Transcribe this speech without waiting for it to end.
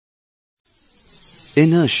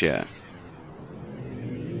Inertia.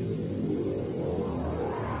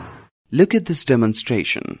 Look at this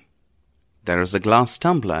demonstration. There is a glass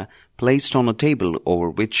tumbler placed on a table over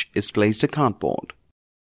which is placed a cardboard.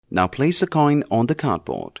 Now place a coin on the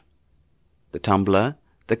cardboard. The tumbler,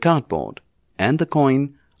 the cardboard, and the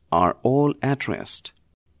coin are all at rest.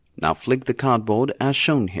 Now flick the cardboard as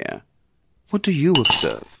shown here. What do you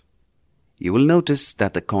observe? You will notice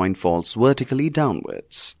that the coin falls vertically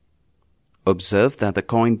downwards. Observe that the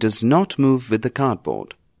coin does not move with the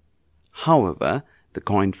cardboard. However, the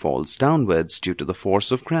coin falls downwards due to the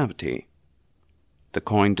force of gravity. The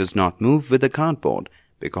coin does not move with the cardboard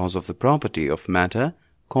because of the property of matter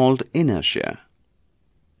called inertia.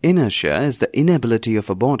 Inertia is the inability of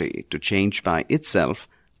a body to change by itself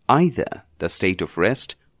either the state of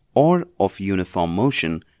rest or of uniform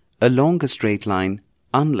motion along a straight line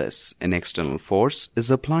unless an external force is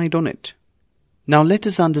applied on it. Now let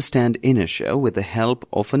us understand inertia with the help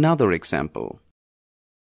of another example.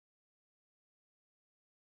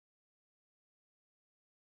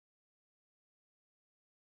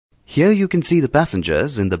 Here you can see the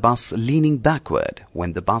passengers in the bus leaning backward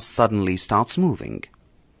when the bus suddenly starts moving.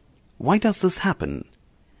 Why does this happen?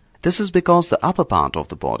 This is because the upper part of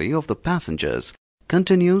the body of the passengers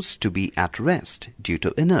continues to be at rest due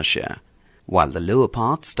to inertia, while the lower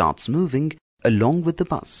part starts moving along with the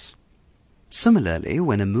bus. Similarly,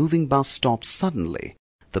 when a moving bus stops suddenly,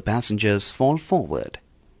 the passengers fall forward.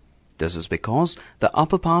 This is because the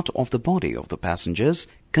upper part of the body of the passengers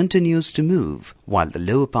continues to move while the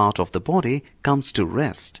lower part of the body comes to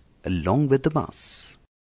rest along with the bus.